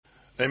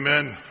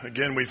Amen.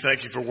 Again, we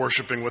thank you for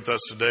worshiping with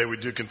us today. We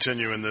do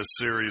continue in this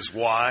series,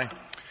 Why?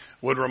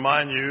 Would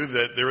remind you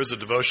that there is a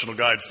devotional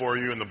guide for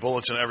you in the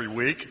bulletin every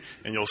week,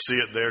 and you'll see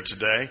it there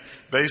today,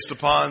 based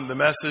upon the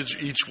message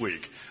each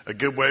week. A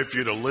good way for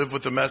you to live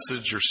with the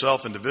message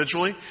yourself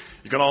individually.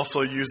 You can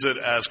also use it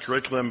as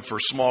curriculum for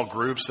small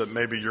groups that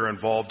maybe you're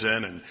involved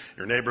in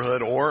your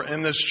neighborhood or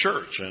in this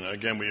church. And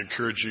again, we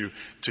encourage you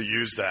to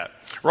use that.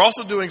 We're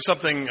also doing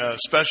something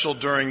special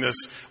during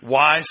this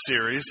Why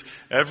series.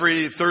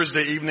 Every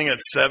Thursday evening at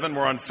 7,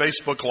 we're on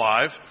Facebook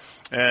Live,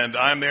 and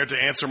I'm there to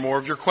answer more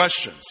of your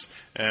questions.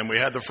 And we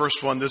had the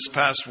first one this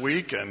past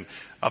week, and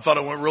I thought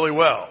it went really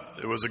well.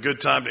 It was a good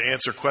time to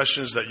answer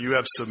questions that you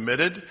have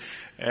submitted,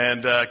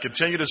 and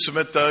continue to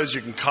submit those. You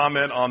can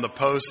comment on the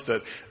posts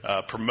that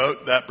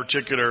promote that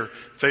particular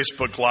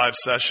Facebook Live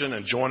session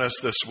and join us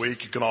this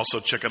week. You can also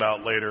check it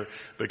out later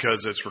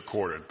because it's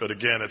recorded. But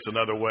again, it's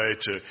another way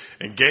to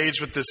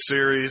engage with this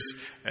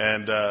series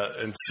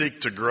and seek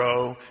to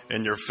grow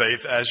in your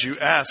faith as you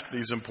ask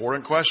these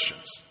important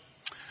questions.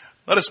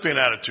 Let us be in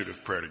attitude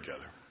of prayer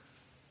together.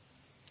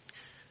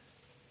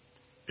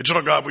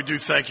 Eternal God, we do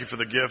thank you for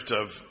the gift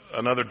of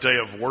another day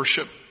of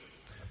worship,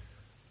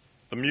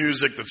 the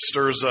music that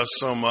stirs us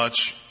so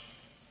much,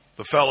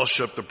 the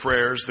fellowship, the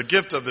prayers, the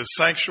gift of this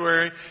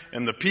sanctuary,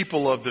 and the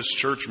people of this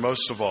church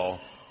most of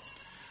all.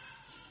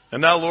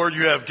 And now, Lord,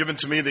 you have given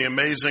to me the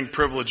amazing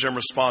privilege and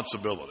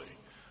responsibility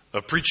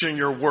of preaching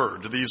your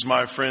word to these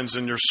my friends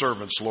and your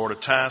servants, Lord, a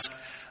task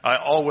I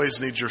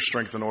always need your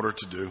strength in order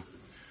to do.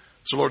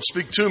 So, Lord,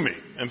 speak to me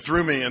and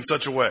through me in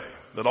such a way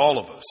that all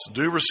of us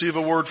do receive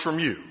a word from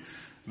you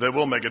that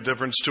will make a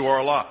difference to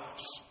our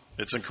lives.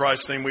 It's in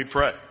Christ's name we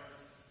pray.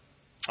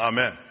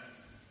 Amen.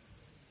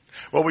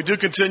 Well, we do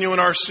continue in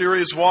our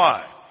series,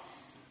 Why?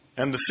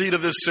 And the seed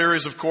of this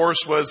series, of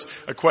course, was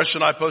a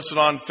question I posted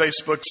on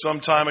Facebook some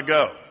time ago.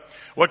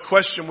 What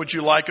question would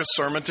you like a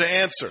sermon to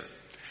answer?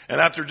 And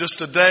after just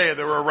a day,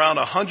 there were around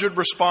 100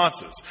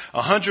 responses,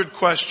 100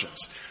 questions,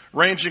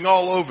 ranging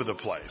all over the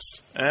place.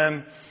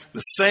 And the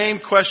same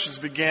questions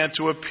began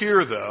to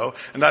appear, though,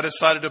 and I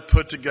decided to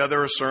put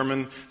together a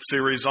sermon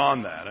series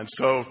on that. And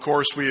so, of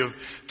course, we have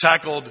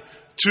tackled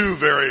two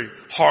very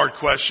hard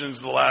questions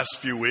the last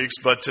few weeks,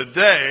 but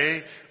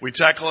today we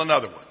tackle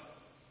another one.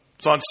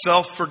 It's on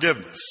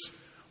self-forgiveness.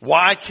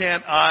 Why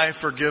can't I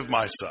forgive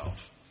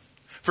myself?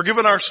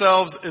 Forgiving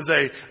ourselves is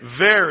a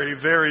very,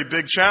 very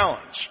big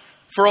challenge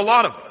for a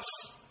lot of us.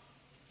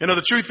 You know,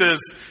 the truth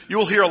is, you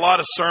will hear a lot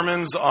of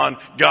sermons on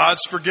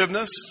God's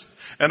forgiveness,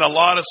 and a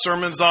lot of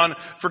sermons on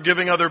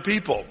forgiving other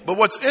people. But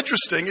what's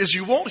interesting is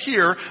you won't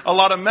hear a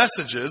lot of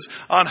messages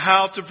on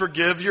how to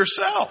forgive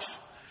yourself.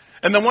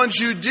 And the ones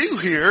you do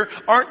hear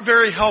aren't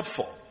very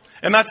helpful.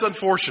 And that's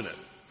unfortunate,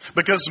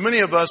 because many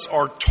of us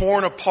are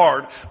torn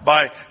apart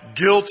by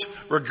guilt,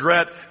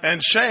 regret,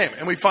 and shame.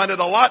 And we find it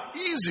a lot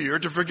easier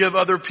to forgive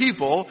other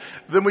people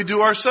than we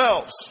do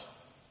ourselves.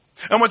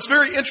 And what's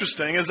very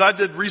interesting, as I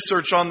did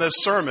research on this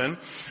sermon,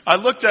 I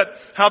looked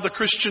at how the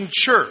Christian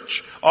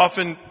church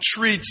often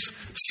treats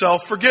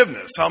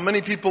self-forgiveness, how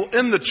many people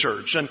in the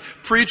church and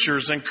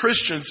preachers and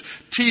Christians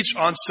teach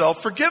on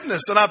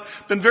self-forgiveness. And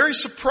I've been very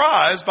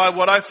surprised by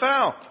what I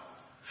found.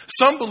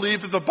 Some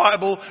believe that the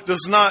Bible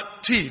does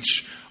not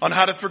teach on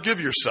how to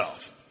forgive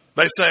yourself.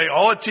 They say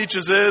all it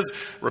teaches is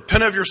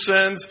repent of your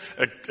sins,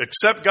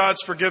 accept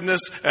God's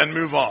forgiveness, and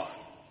move on.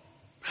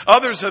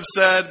 Others have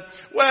said,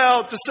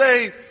 well, to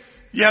say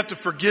you have to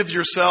forgive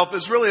yourself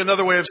is really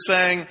another way of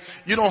saying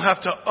you don't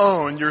have to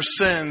own your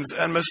sins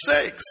and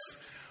mistakes.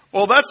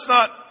 Well, that's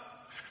not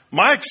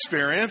my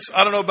experience.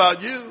 I don't know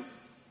about you,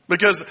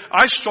 because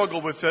I struggle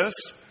with this.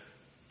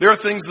 There are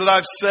things that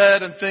I've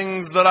said and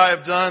things that I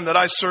have done that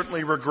I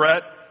certainly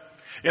regret.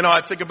 You know,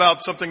 I think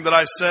about something that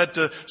I said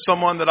to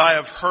someone that I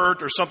have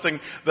hurt, or something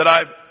that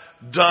I've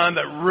done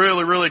that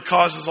really, really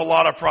causes a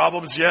lot of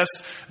problems. Yes,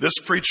 this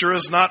preacher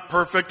is not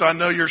perfect. I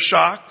know you're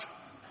shocked.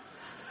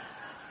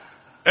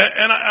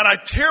 And I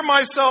tear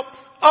myself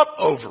up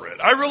over it.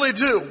 I really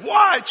do.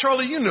 Why?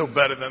 Charlie, you know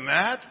better than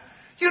that.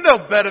 You know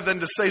better than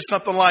to say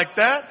something like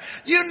that.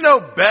 You know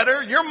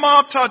better. Your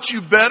mom taught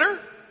you better.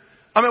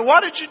 I mean,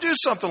 why did you do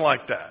something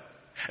like that?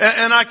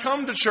 And I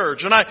come to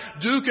church, and I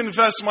do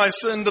confess my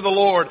sin to the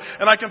Lord,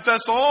 and I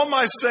confess all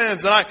my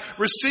sins, and I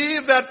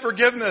receive that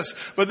forgiveness.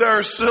 But there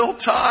are still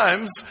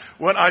times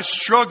when I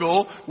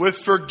struggle with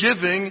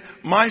forgiving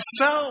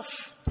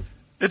myself.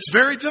 It's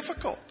very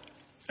difficult.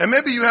 And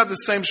maybe you have the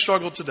same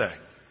struggle today.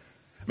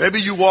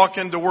 Maybe you walk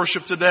into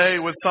worship today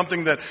with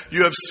something that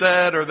you have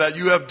said or that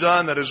you have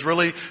done that is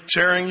really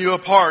tearing you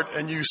apart,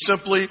 and you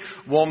simply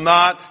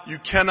you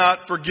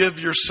cannot forgive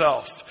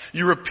yourself.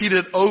 You repeat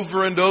it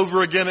over and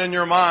over again in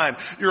your mind.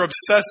 You're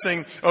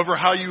obsessing over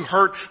how you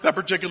hurt that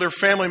particular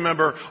family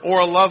member or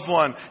a loved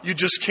one. You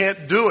just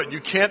can't do it.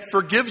 You can't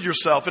forgive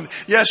yourself. And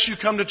yes, you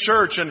come to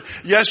church, and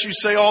yes, you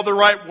say all the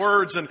right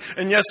words, and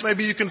yes,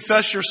 maybe you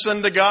confess your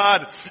sin to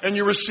God and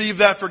you receive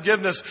that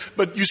forgiveness,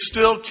 but you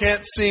still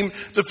can't seem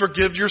to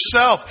forgive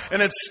yourself.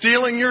 And it's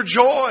stealing your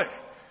joy.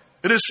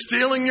 It is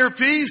stealing your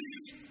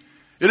peace.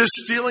 It is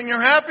stealing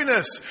your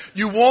happiness.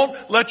 You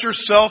won't let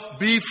yourself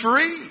be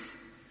free.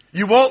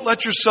 You won't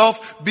let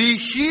yourself be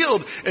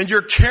healed. And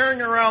you're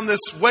carrying around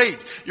this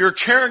weight. You're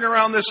carrying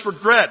around this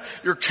regret.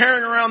 You're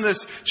carrying around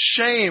this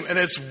shame, and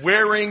it's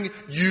wearing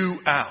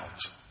you out.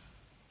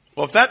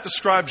 Well, if that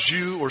describes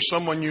you or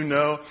someone you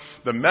know,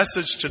 the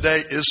message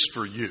today is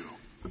for you.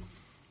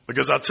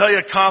 Because I'll tell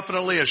you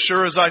confidently, as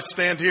sure as I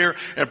stand here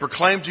and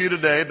proclaim to you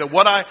today, that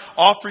what I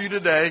offer you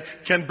today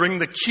can bring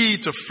the key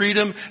to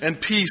freedom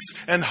and peace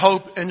and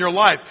hope in your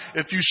life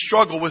if you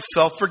struggle with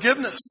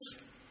self-forgiveness.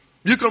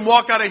 You can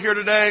walk out of here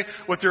today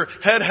with your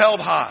head held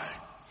high.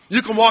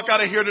 You can walk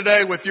out of here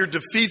today with your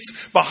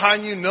defeats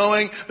behind you,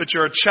 knowing that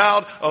you're a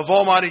child of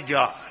Almighty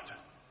God.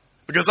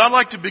 Because I'd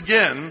like to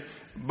begin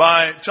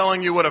by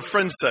telling you what a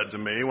friend said to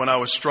me when I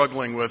was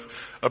struggling with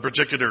a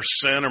particular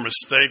sin or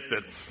mistake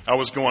that I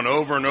was going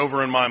over and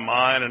over in my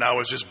mind, and I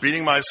was just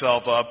beating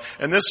myself up.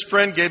 And this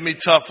friend gave me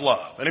tough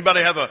love.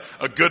 Anybody have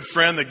a good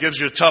friend that gives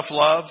you tough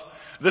love?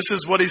 This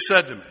is what he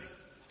said to me.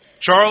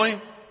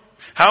 Charlie,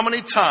 how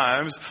many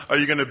times are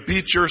you going to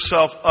beat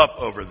yourself up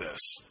over this?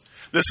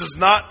 This is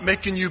not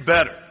making you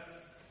better.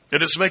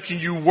 It is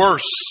making you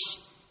worse.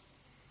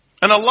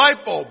 And a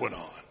light bulb went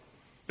on.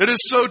 It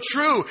is so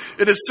true.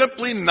 It is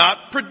simply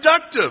not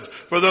productive.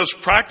 For those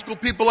practical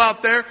people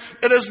out there,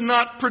 it is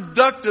not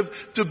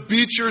productive to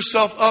beat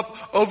yourself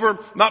up over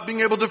not being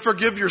able to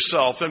forgive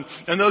yourself and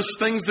those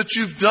things that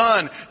you've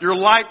done. Your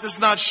light does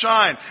not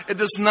shine. It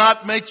does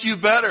not make you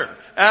better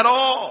at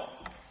all.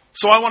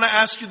 So I want to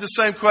ask you the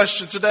same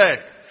question today.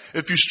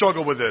 If you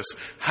struggle with this,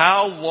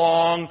 how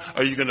long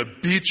are you going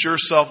to beat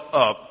yourself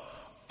up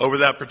over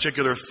that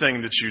particular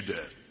thing that you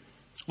did?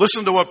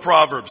 Listen to what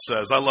Proverbs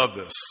says. I love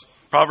this.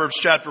 Proverbs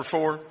chapter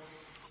 4.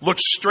 Look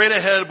straight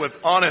ahead with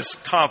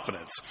honest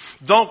confidence.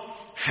 Don't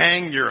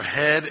hang your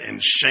head in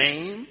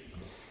shame.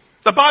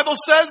 The Bible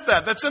says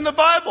that. That's in the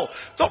Bible.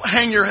 Don't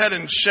hang your head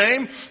in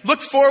shame.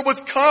 Look forward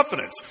with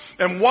confidence.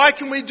 And why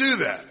can we do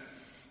that?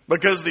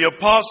 Because the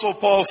Apostle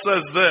Paul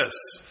says this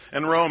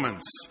in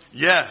Romans.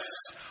 Yes,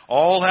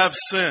 all have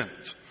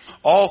sinned.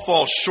 All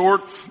fall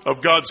short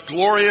of God's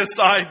glorious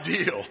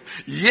ideal.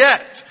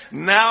 Yet,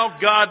 now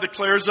God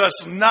declares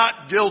us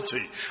not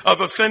guilty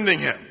of offending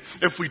Him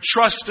if we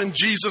trust in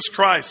Jesus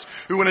Christ,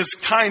 who in His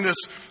kindness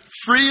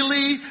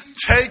freely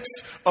takes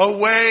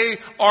away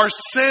our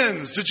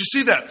sins. Did you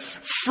see that?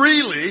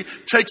 Freely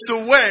takes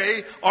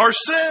away our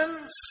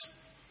sins.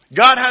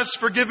 God has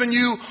forgiven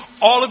you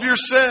all of your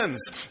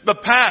sins. The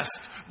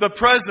past, the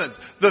present,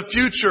 the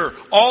future,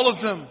 all of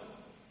them.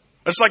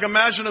 It's like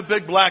imagine a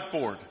big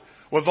blackboard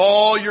with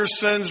all your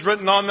sins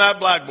written on that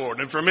blackboard.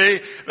 And for me,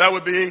 that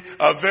would be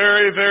a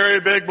very, very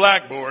big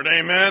blackboard.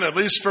 Amen. At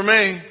least for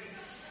me.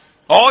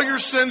 All your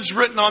sins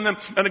written on them.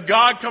 And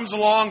God comes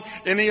along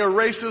and He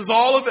erases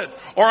all of it.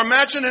 Or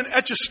imagine an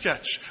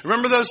Etch-a-Sketch.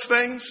 Remember those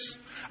things?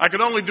 I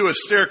could only do a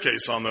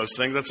staircase on those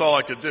things. That's all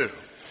I could do.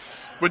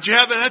 But you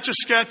have an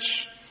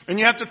Etch-a-Sketch and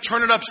you have to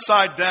turn it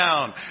upside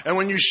down. And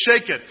when you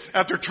shake it,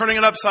 after turning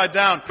it upside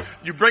down,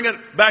 you bring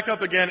it back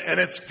up again and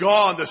it's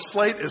gone. The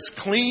slate is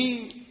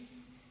clean.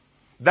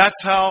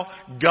 That's how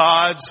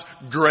God's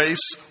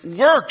grace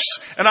works.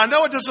 And I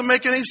know it doesn't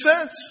make any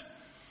sense.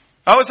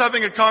 I was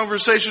having a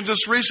conversation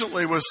just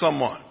recently with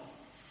someone,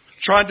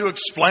 trying to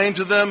explain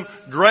to them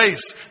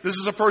grace. This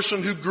is a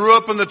person who grew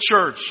up in the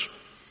church,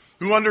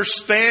 who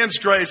understands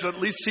grace, at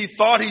least he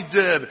thought he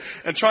did,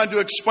 and trying to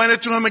explain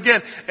it to him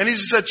again. And he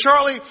said,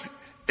 Charlie,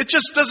 it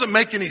just doesn't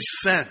make any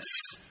sense.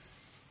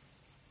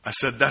 I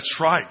said,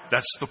 that's right.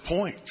 That's the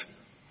point.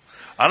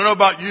 I don't know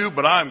about you,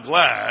 but I'm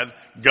glad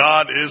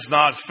God is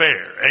not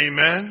fair.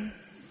 Amen.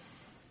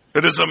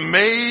 It is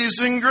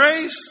amazing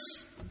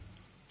grace.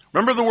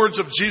 Remember the words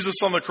of Jesus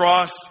on the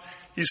cross?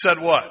 He said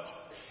what?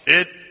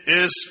 It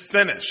is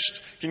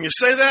finished. Can you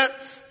say that?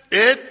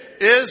 It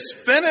is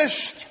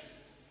finished.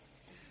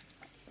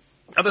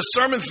 Now the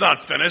sermon's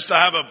not finished.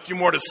 I have a few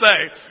more to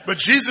say. But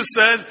Jesus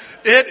said,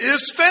 it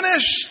is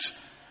finished.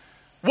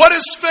 What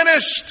is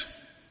finished?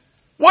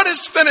 What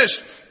is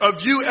finished?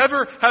 Of you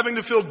ever having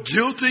to feel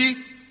guilty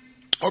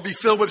or be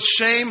filled with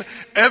shame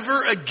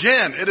ever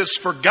again. It is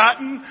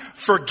forgotten,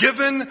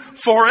 forgiven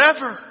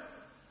forever.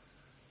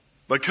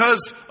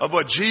 Because of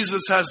what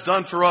Jesus has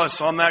done for us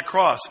on that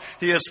cross.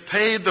 He has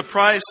paid the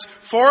price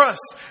for us.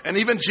 And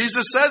even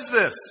Jesus says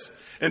this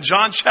in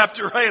John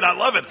chapter 8. I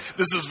love it.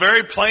 This is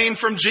very plain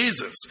from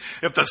Jesus.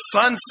 If the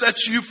Son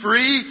sets you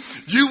free,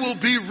 you will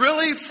be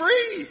really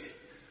free.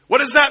 What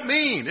does that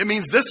mean? It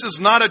means this is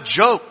not a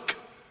joke.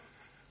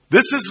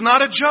 This is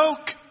not a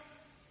joke.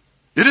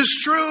 It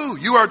is true.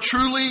 You are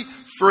truly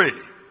free.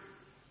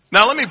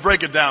 Now let me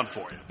break it down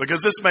for you,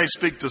 because this may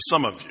speak to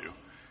some of you.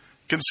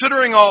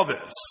 Considering all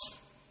this,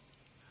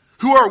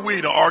 who are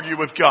we to argue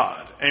with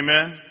God?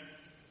 Amen?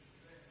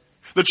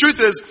 The truth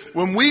is,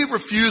 when we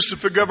refuse to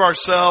forgive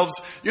ourselves,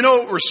 you know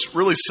what we're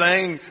really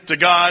saying to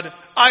God?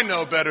 I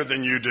know better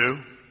than you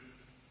do.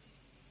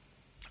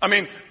 I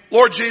mean,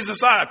 Lord Jesus,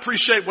 I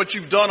appreciate what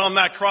you've done on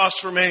that cross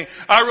for me.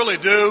 I really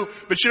do.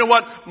 But you know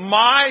what?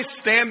 My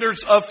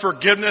standards of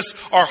forgiveness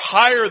are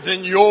higher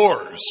than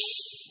yours.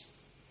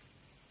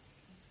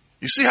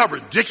 You see how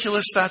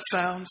ridiculous that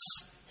sounds?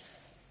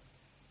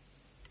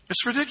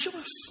 It's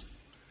ridiculous.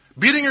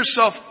 Beating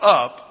yourself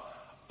up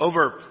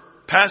over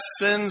past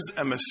sins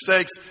and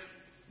mistakes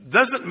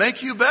doesn't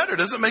make you better,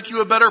 doesn't make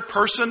you a better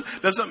person,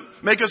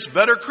 doesn't make us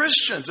better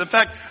Christians. In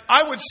fact,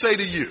 I would say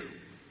to you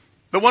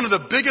that one of the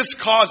biggest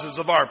causes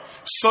of our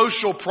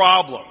social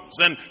problems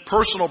and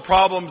personal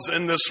problems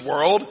in this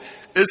world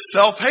is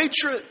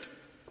self-hatred.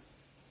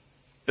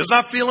 It's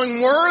not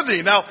feeling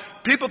worthy. Now,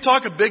 people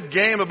talk a big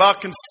game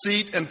about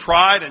conceit and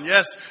pride, and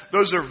yes,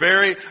 those are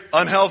very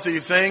unhealthy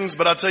things,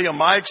 but I'll tell you,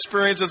 my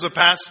experience as a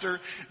pastor,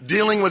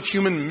 dealing with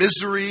human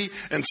misery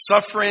and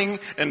suffering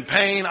and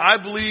pain, I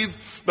believe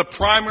the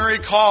primary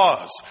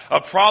cause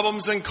of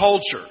problems in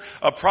culture,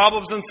 of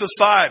problems in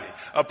society,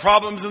 of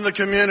problems in the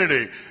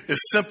community is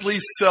simply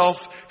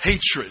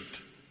self-hatred.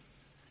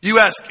 You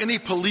ask any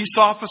police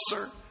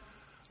officer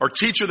or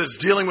teacher that's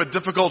dealing with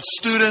difficult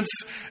students,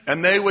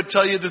 and they would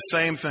tell you the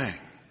same thing.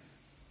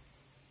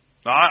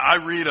 Now, I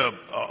read a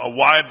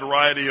wide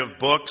variety of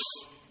books,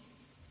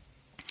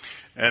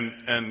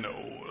 and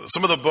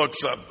some of the books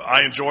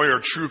I enjoy are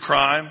true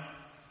crime.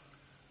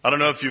 I don't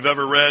know if you've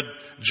ever read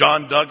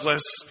John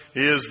Douglas.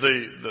 He is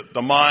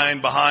the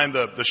mind behind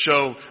the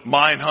show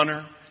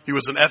Mindhunter. He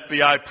was an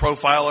FBI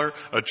profiler,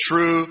 a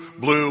true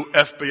blue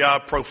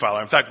FBI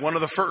profiler. In fact, one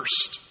of the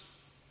first.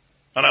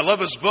 And I love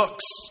his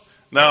books.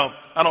 Now,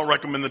 I don't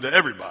recommend them to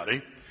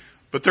everybody,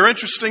 but they're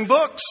interesting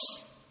books.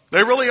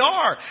 They really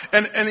are.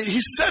 And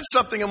he said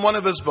something in one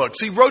of his books.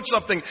 He wrote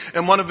something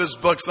in one of his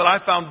books that I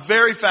found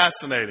very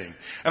fascinating.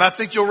 And I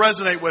think you'll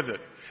resonate with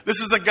it. This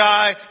is a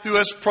guy who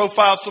has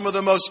profiled some of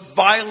the most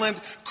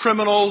violent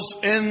criminals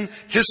in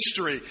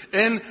history,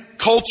 in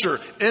culture,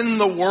 in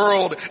the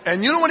world.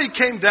 And you know what he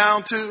came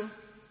down to?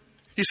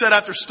 He said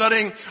after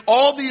studying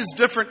all these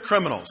different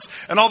criminals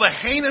and all the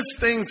heinous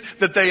things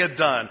that they had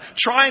done,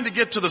 trying to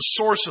get to the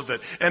source of it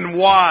and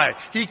why,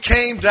 he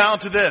came down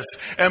to this.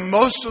 And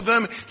most of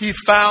them, he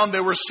found they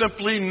were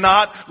simply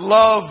not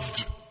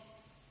loved.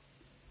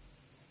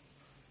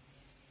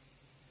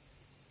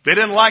 They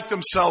didn't like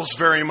themselves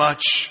very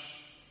much.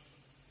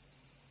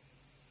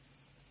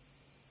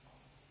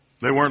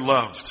 They weren't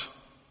loved.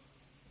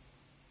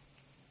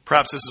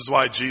 Perhaps this is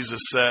why Jesus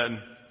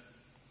said,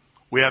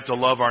 we have to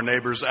love our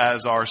neighbors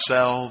as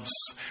ourselves.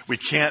 We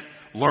can't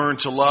learn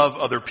to love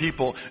other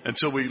people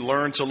until we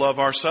learn to love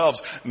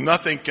ourselves.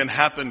 Nothing can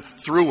happen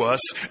through us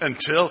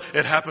until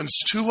it happens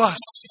to us.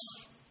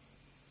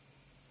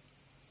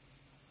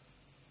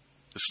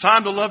 It's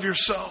time to love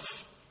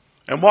yourself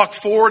and walk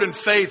forward in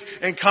faith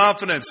and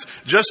confidence,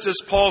 just as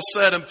Paul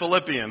said in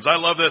Philippians. I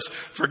love this.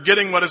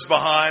 Forgetting what is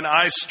behind,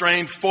 I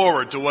strain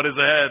forward to what is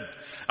ahead.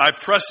 I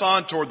press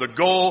on toward the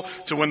goal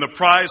to win the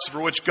prize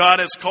for which God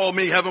has called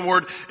me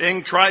heavenward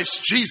in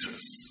Christ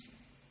Jesus.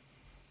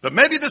 But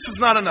maybe this is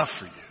not enough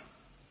for you.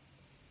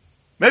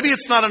 Maybe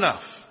it's not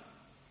enough.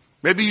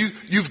 Maybe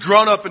you've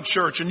grown up in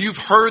church and you've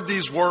heard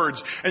these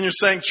words and you're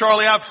saying,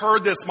 Charlie, I've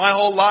heard this my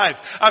whole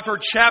life. I've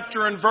heard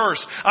chapter and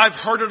verse. I've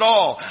heard it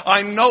all.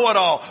 I know it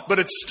all, but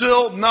it's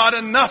still not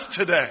enough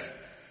today.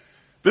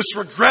 This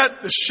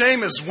regret, this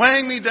shame is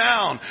weighing me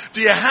down.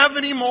 Do you have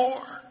any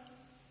more?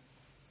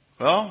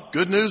 Well,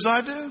 good news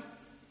I do.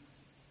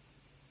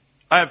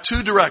 I have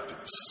two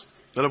directives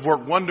that have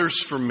worked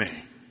wonders for me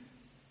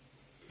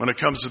when it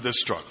comes to this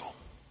struggle.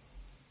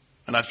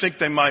 And I think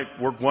they might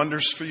work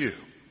wonders for you.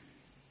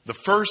 The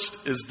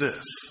first is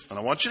this, and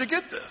I want you to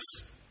get this.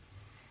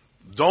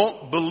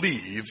 Don't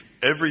believe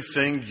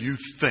everything you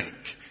think.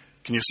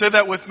 Can you say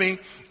that with me?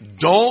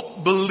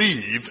 Don't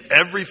believe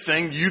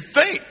everything you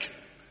think.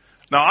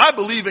 Now, I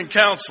believe in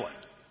counseling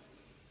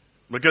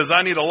because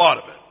I need a lot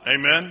of it.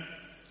 Amen?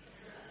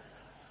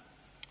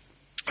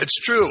 It's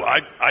true.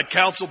 I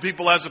counsel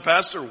people as a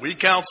pastor. We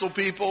counsel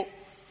people.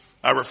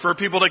 I refer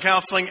people to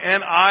counseling,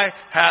 and I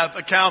have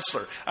a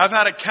counselor. I've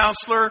had a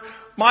counselor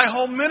my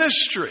whole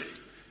ministry.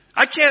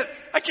 I can't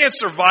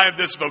survive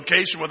this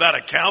vocation without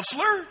a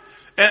counselor.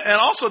 And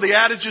also the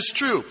adage is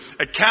true.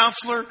 A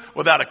counselor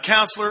without a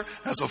counselor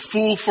has a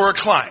fool for a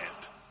client.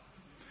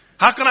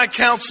 How can I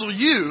counsel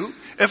you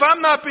if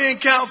I'm not being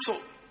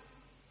counseled?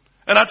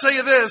 And I'll tell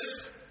you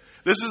this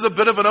is a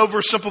bit of an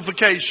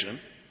oversimplification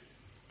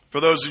for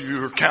those of you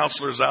who are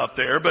counselors out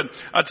there. But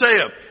I'll tell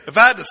you, if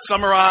I had to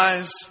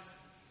summarize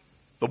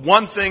the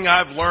one thing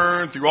I've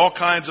learned through all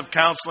kinds of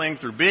counseling,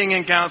 through being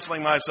in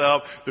counseling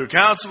myself, through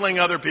counseling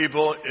other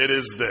people, it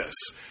is this.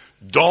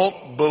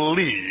 Don't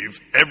believe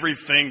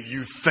everything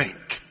you think.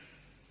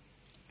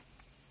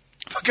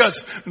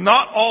 Because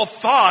not all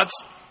thoughts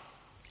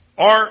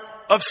are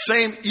of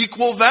same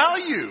equal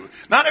value.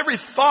 Not every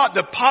thought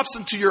that pops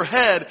into your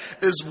head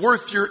is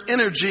worth your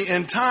energy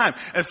and time.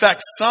 In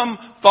fact, some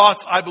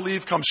thoughts, I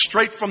believe, come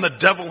straight from the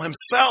devil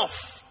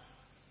himself.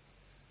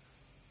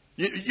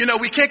 You know,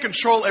 we can't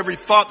control every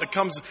thought that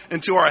comes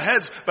into our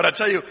heads, but I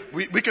tell you,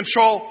 we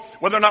control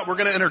whether or not we're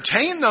going to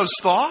entertain those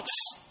thoughts.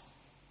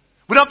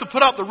 We don't have to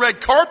put out the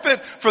red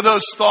carpet for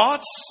those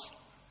thoughts.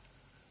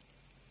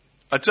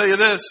 I tell you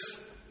this,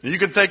 you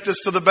can take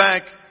this to the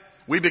bank.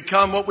 We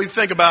become what we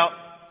think about.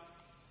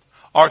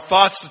 Our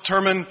thoughts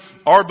determine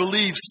our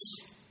beliefs,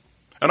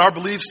 and our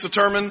beliefs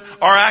determine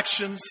our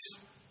actions.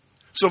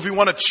 So if we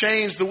want to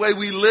change the way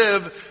we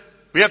live,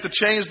 we have to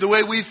change the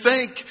way we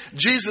think.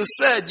 Jesus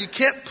said you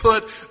can't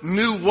put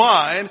new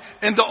wine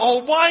into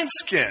old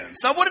wineskins.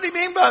 Now, what did he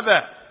mean by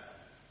that?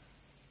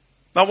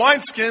 Now,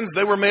 wineskins,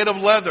 they were made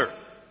of leather.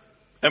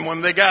 And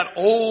when they got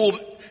old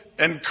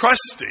and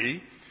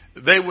crusty,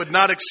 they would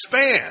not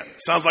expand.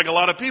 Sounds like a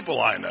lot of people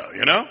I know,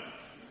 you know?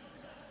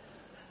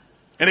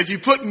 And if you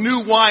put new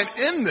wine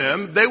in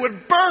them, they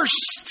would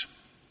burst.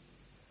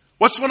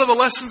 What's one of the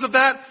lessons of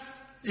that?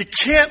 You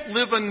can't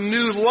live a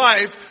new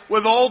life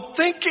with old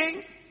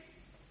thinking.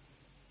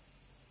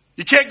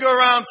 You can't go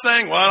around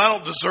saying, well, I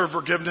don't deserve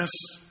forgiveness.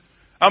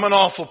 I'm an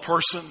awful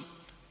person.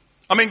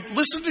 I mean,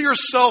 listen to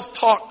yourself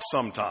talk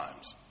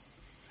sometimes.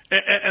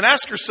 And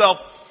ask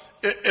yourself,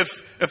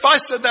 if I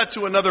said that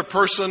to another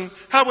person,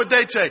 how would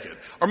they take it?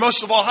 Or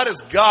most of all, how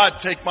does God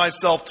take my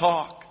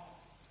self-talk?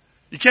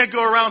 You can't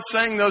go around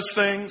saying those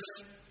things.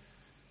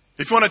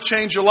 If you want to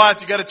change your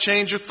life, you got to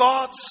change your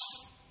thoughts.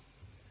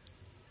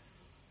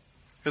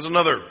 Here's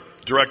another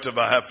directive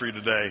I have for you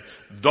today.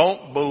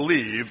 Don't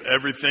believe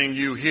everything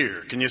you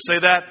hear. Can you say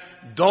that?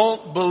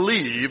 Don't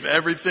believe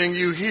everything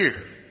you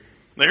hear.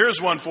 Now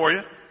here's one for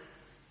you.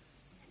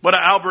 What do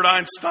Albert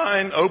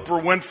Einstein,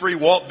 Oprah Winfrey,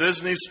 Walt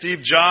Disney,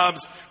 Steve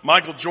Jobs,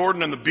 Michael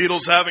Jordan, and the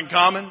Beatles have in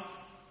common?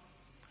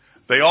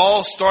 They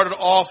all started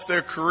off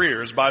their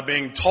careers by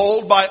being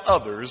told by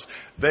others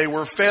they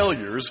were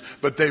failures,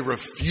 but they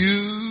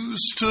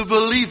refused to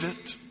believe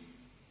it.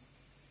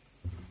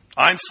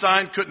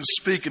 Einstein couldn't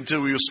speak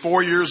until he was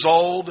 4 years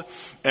old,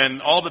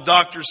 and all the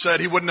doctors said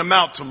he wouldn't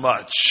amount to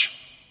much.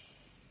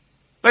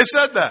 They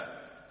said that.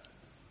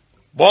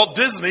 Walt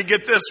Disney,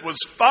 get this, was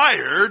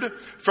fired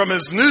from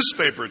his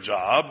newspaper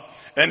job,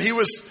 and he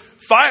was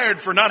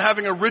fired for not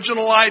having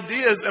original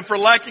ideas and for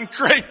lacking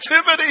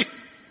creativity.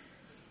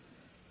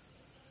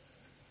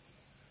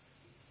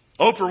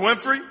 Oprah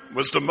Winfrey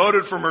was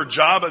demoted from her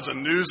job as a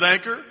news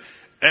anchor,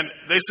 and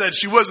they said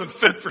she wasn't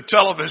fit for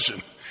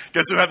television.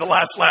 Guess who had the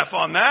last laugh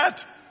on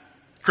that?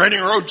 Creating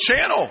her own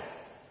channel.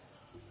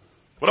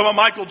 What about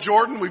Michael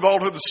Jordan? We've all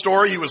heard the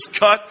story. He was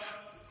cut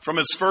from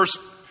his first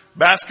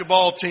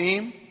basketball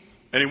team,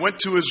 and he went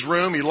to his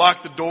room, he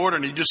locked the door,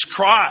 and he just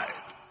cried.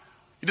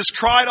 He just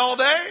cried all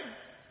day.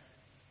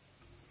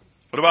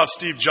 What about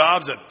Steve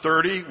Jobs at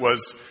 30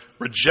 was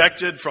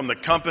rejected from the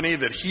company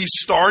that he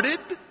started?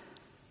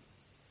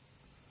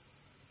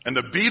 And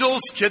the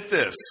Beatles, get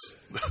this,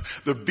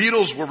 the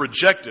Beatles were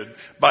rejected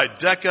by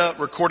Decca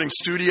Recording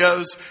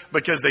Studios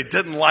because they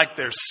didn't like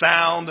their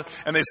sound,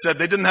 and they said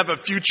they didn't have a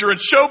future in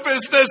show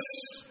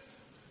business.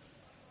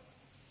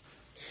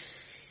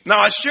 Now,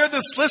 I share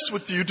this list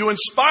with you to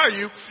inspire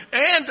you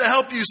and to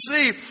help you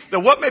see that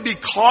what may be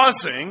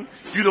causing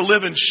you to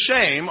live in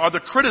shame are the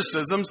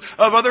criticisms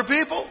of other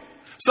people.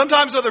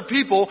 Sometimes other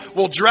people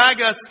will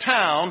drag us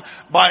down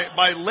by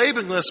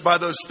labeling us by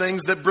those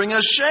things that bring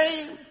us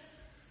shame.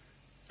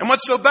 And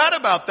what's so bad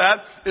about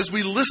that is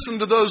we listen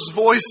to those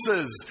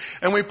voices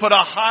and we put a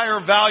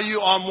higher value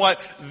on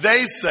what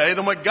they say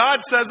than what God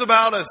says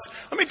about us.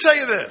 Let me tell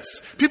you this.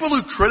 People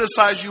who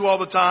criticize you all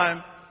the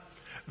time,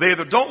 they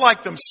either don't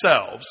like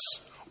themselves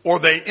or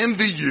they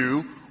envy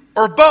you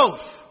or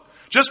both.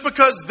 Just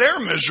because they're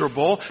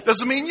miserable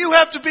doesn't mean you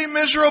have to be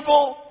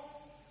miserable.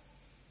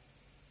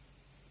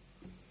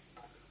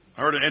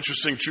 I heard an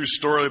interesting true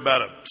story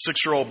about a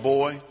 6-year-old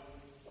boy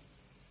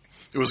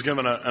who was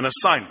given an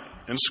assignment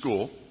in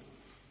school.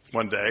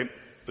 One day,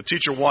 the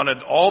teacher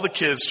wanted all the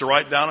kids to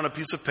write down on a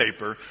piece of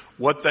paper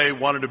what they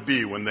wanted to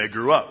be when they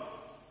grew up.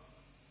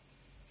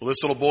 Well,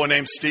 this little boy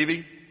named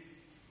Stevie,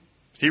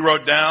 he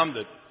wrote down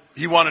that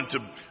he wanted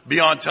to be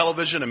on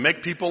television and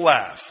make people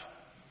laugh.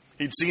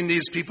 He'd seen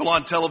these people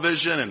on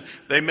television and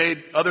they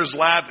made others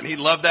laugh, and he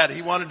loved that.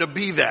 He wanted to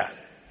be that.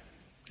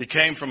 He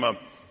came from a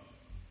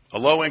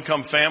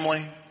low-income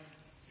family.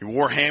 He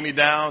wore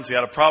hand-me-downs. He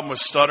had a problem with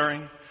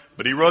stuttering,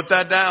 but he wrote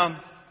that down.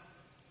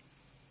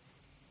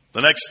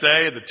 The next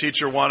day, the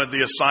teacher wanted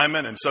the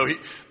assignment, and so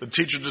the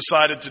teacher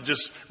decided to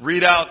just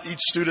read out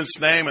each student's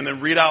name and then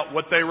read out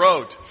what they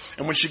wrote.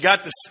 And when she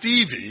got to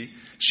Stevie,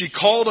 she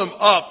called him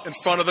up in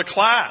front of the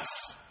class.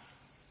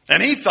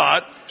 And he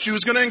thought she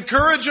was going to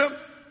encourage him.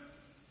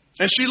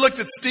 And she looked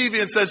at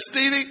Stevie and said,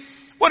 "Stevie,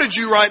 what did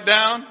you write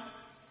down?"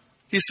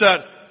 He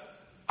said,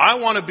 "I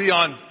want to be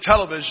on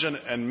television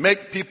and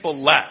make people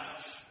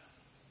laugh."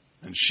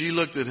 And she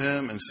looked at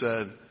him and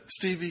said,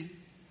 "Stevie,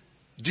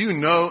 do you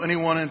know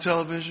anyone in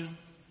television?"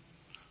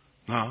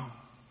 "No."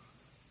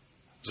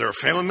 "Is there a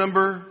family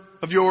member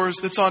of yours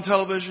that's on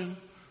television?"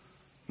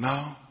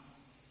 "No."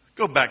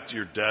 "Go back to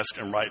your desk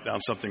and write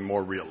down something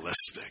more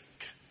realistic."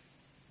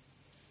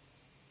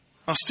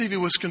 Now, Stevie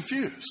was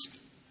confused.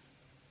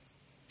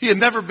 He had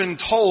never been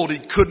told he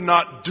could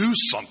not do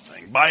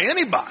something by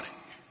anybody.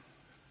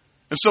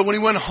 And so when he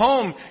went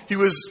home, he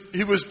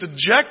was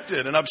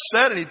dejected and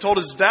upset, and he told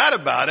his dad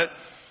about it.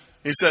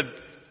 He said,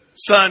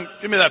 "Son,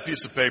 give me that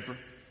piece of paper."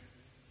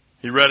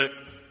 He read it.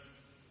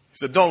 He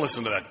said, "Don't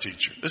listen to that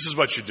teacher. This is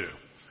what you do.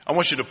 I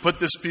want you to put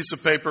this piece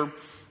of paper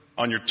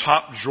on your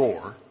top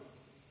drawer.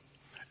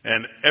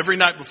 And every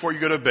night before you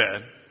go to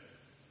bed,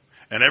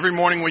 and every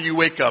morning when you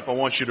wake up, I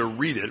want you to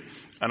read it.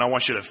 And I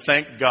want you to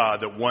thank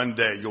God that one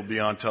day you'll be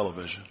on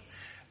television.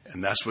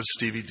 And that's what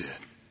Stevie did.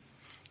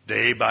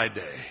 Day by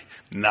day,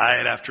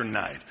 night after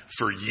night,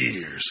 for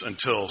years,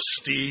 until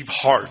Steve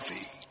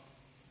Harvey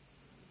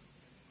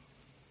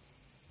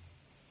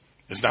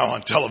is now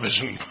on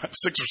television 6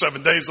 or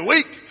 7 days a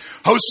week,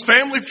 hosts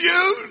Family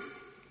Feud.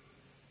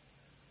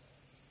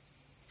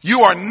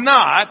 You are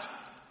not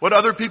what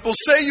other people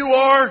say you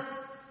are.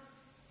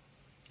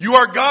 You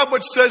are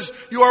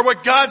you are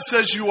what God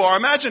says you are.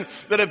 Imagine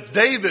that if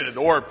David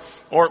or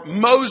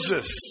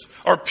Moses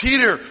or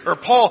Peter or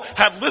Paul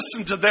had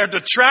listened to their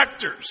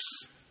detractors.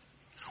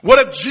 What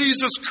if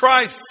Jesus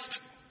Christ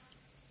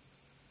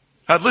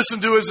had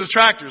listened to his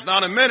detractors? Now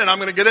in a minute I'm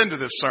going to get into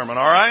this sermon,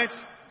 all right?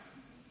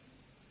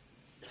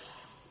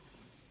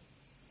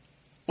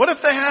 What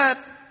if they had?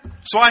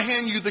 So I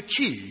hand you the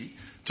key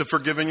to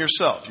forgiving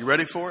yourself. You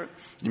ready for it?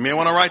 You may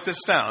want to write this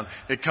down.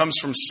 It comes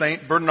from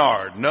Saint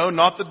Bernard. No,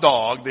 not the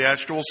dog, the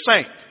actual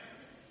saint.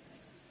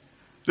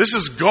 This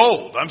is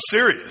gold. I'm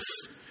serious.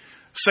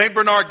 Saint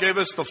Bernard gave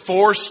us the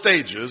 4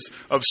 stages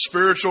of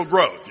spiritual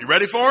growth. You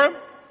ready for them?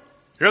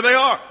 Here they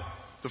are.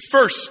 The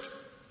first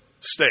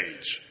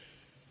stage.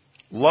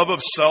 Love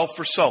of self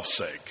for self's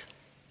sake.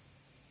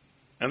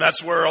 And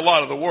that's where a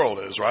lot of the world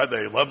is, right?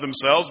 They love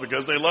themselves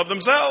because they love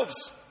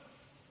themselves.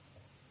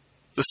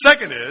 The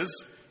second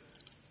is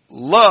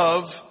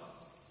love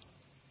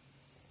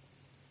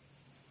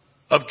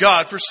of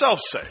God for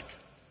self's sake.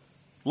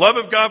 Love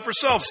of God for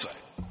self's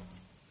sake.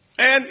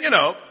 And,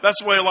 that's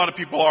the way a lot of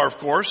people are, of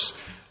course.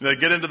 They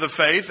get into the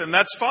faith, and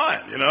that's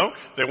fine,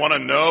 They want to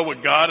know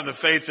what God and the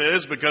faith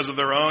is because of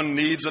their own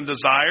needs and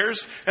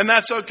desires, and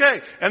that's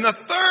okay. And the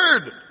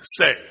third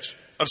stage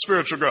of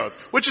spiritual growth,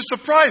 which is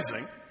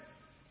surprising,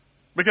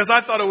 because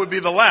I thought it would be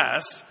the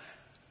last,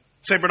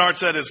 St. Bernard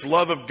said, is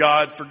love of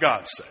God for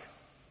God's sake.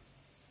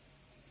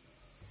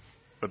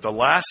 But the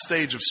last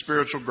stage of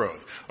spiritual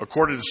growth,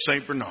 according to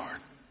St. Bernard,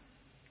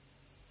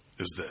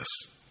 is this.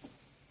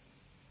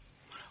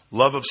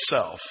 Love of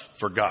self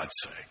for God's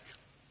sake.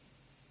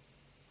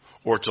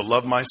 Or to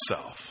love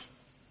myself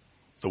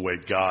the way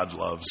God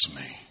loves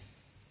me.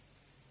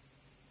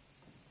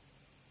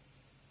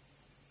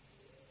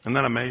 Isn't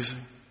that amazing?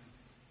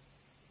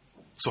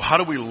 So how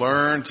do we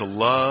learn to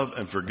love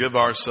and forgive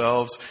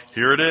ourselves?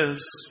 Here it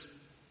is.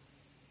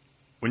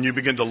 When you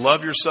begin to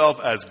love yourself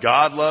as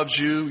God loves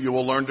you, you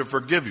will learn to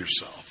forgive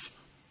yourself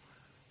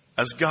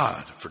as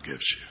God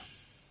forgives you.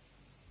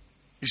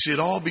 You see, it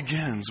all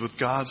begins with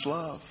God's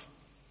love.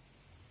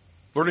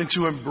 Learning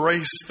to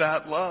embrace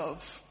that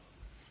love.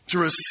 To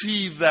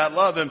receive that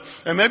love.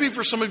 And maybe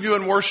for some of you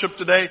in worship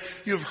today,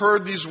 you've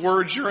heard these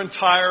words your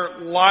entire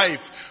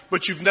life,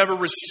 but you've never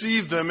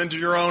received them into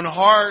your own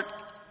heart.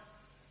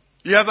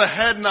 You have a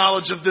head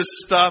knowledge of this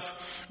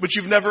stuff, but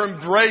you've never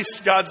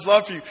embraced God's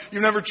love for you.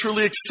 You've never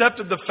truly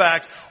accepted the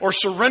fact or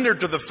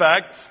surrendered to the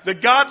fact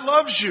that God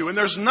loves you. And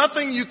there's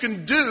nothing you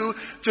can do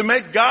to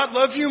make God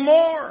love you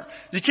more.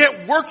 You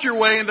can't work your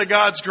way into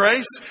God's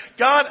grace.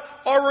 God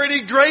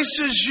already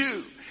graces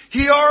you.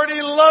 He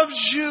already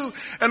loves you.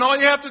 And all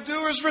you have to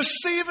do is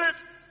receive it,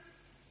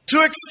 to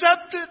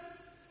accept it.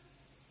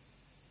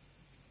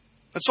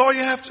 That's all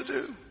you have to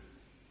do.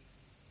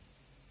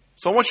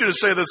 So I want you to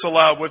say this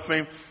aloud with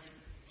me.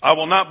 I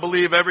will not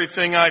believe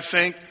everything I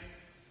think.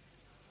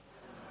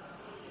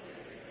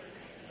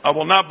 I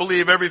will not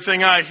believe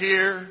everything I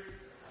hear.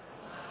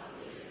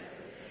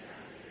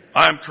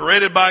 I am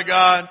created by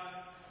God.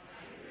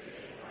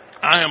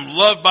 I am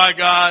loved by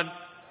God.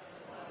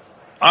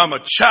 I'm a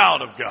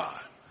child of God.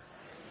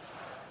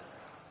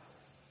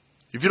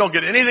 If you don't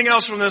get anything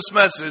else from this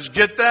message,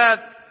 get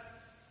that.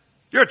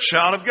 You're a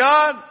child of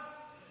God.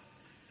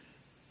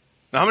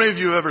 Now, how many of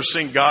you have ever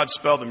seen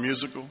Godspell the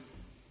musical?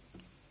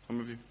 Some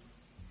of you?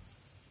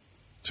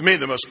 To me,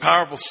 the most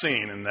powerful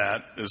scene in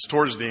that is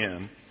towards the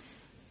end.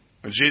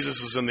 When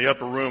Jesus is in the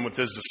upper room with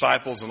his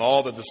disciples, and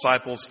all the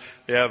disciples,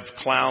 they have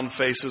clown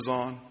faces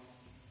on.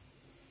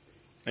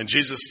 And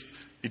Jesus,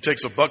 he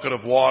takes a bucket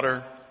of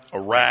water, a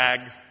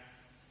rag,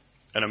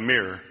 and a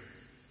mirror.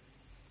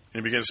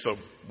 And he begins to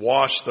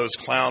wash those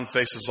clown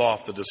faces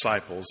off the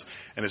disciples.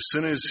 And as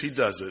soon as he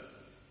does it,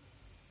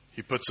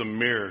 he puts a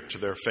mirror to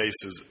their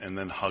faces and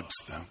then hugs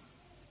them.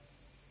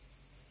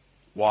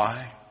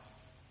 Why?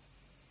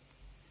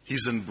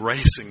 He's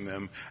embracing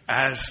them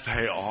as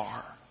they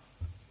are.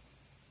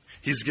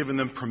 He's given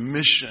them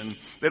permission.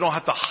 They don't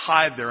have to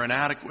hide their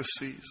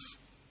inadequacies.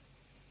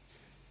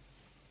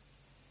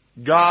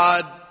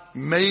 God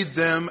made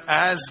them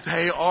as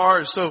they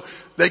are so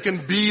they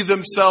can be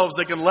themselves.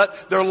 They can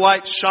let their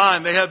light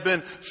shine. They have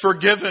been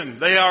forgiven.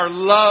 They are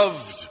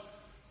loved.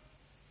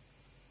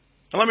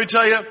 And let me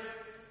tell you,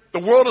 the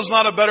world is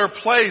not a better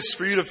place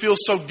for you to feel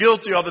so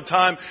guilty all the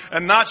time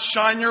and not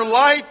shine your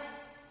light.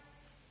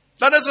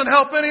 That doesn't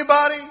help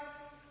anybody.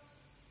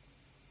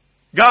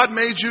 God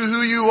made you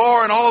who you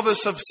are, and all of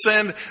us have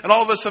sinned, and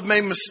all of us have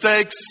made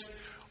mistakes.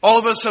 All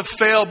of us have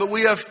failed, but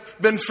we have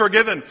been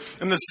forgiven.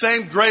 And the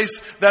same grace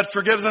that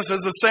forgives us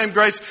is the same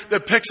grace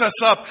that picks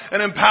us up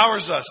and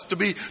empowers us to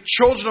be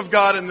children of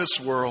God in this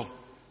world.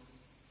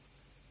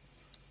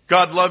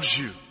 God loves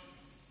you.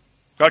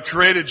 God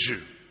created you.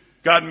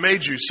 God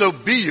made you. So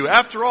be you.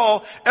 After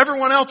all,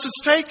 everyone else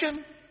is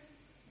taken.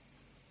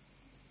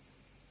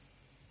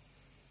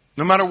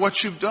 No matter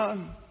what you've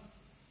done,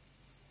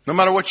 no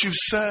matter what you've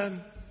said,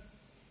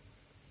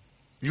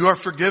 you are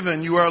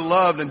forgiven. You are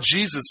loved. And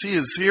Jesus, He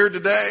is here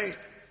today.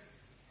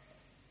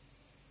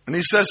 And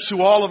He says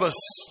to all of us,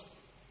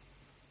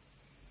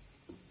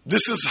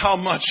 this is how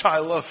much I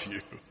love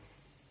you.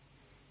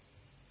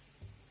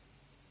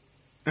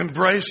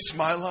 Embrace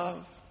my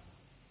love.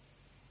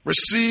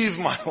 Receive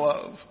my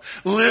love.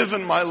 Live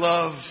in my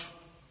love.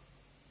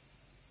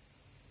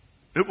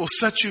 It will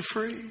set you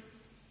free.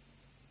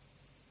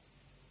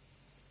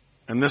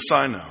 And this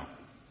I know,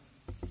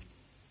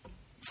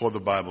 for the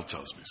Bible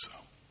tells me so.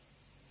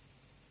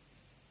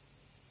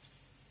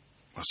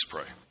 Let's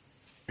pray.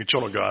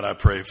 Eternal God, I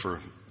pray for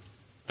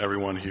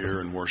everyone here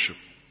in worship,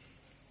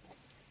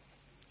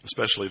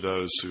 especially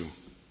those who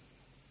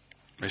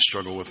may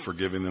struggle with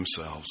forgiving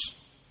themselves.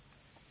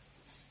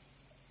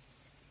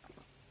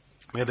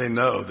 May they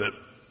know that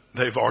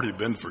they've already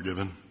been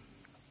forgiven.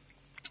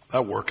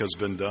 That work has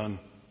been done.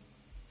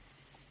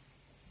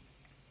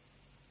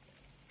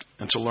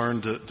 And to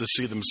learn to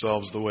see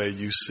themselves the way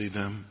you see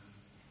them,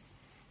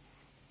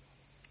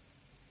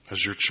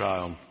 as your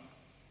child,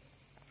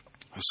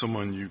 as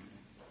someone you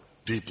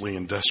deeply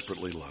and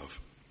desperately love.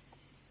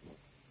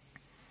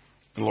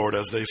 And Lord,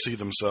 as they see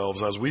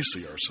themselves, as we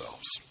see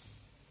ourselves,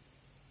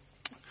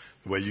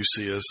 the way you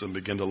see us, and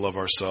begin to love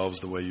ourselves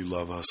the way you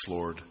love us,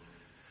 Lord,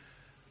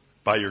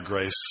 by your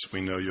grace, we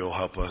know you'll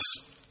help us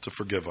to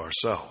forgive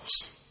ourselves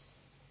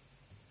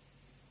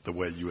the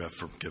way you have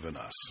forgiven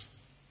us.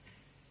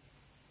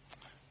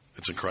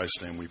 It's in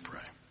Christ's name we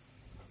pray.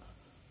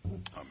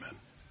 Amen.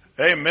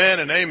 Amen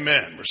and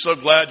amen. We're so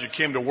glad you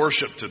came to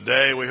worship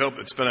today. We hope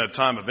it's been a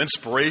time of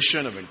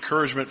inspiration, of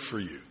encouragement for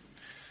you.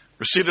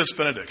 Receive this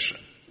benediction.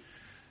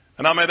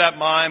 And now may that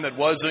mind that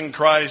was in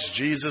Christ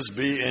Jesus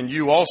be in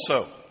you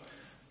also.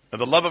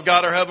 And the love of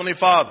God our Heavenly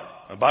Father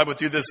abide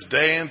with you this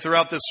day and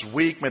throughout this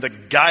week. May the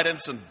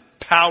guidance and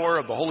power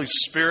of the Holy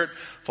Spirit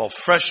fall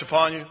fresh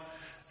upon you.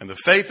 And the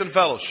faith and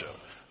fellowship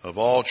of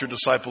all true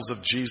disciples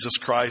of Jesus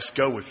Christ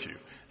go with you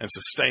and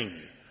sustain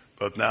you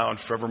both now and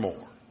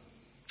forevermore.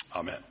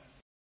 Amen.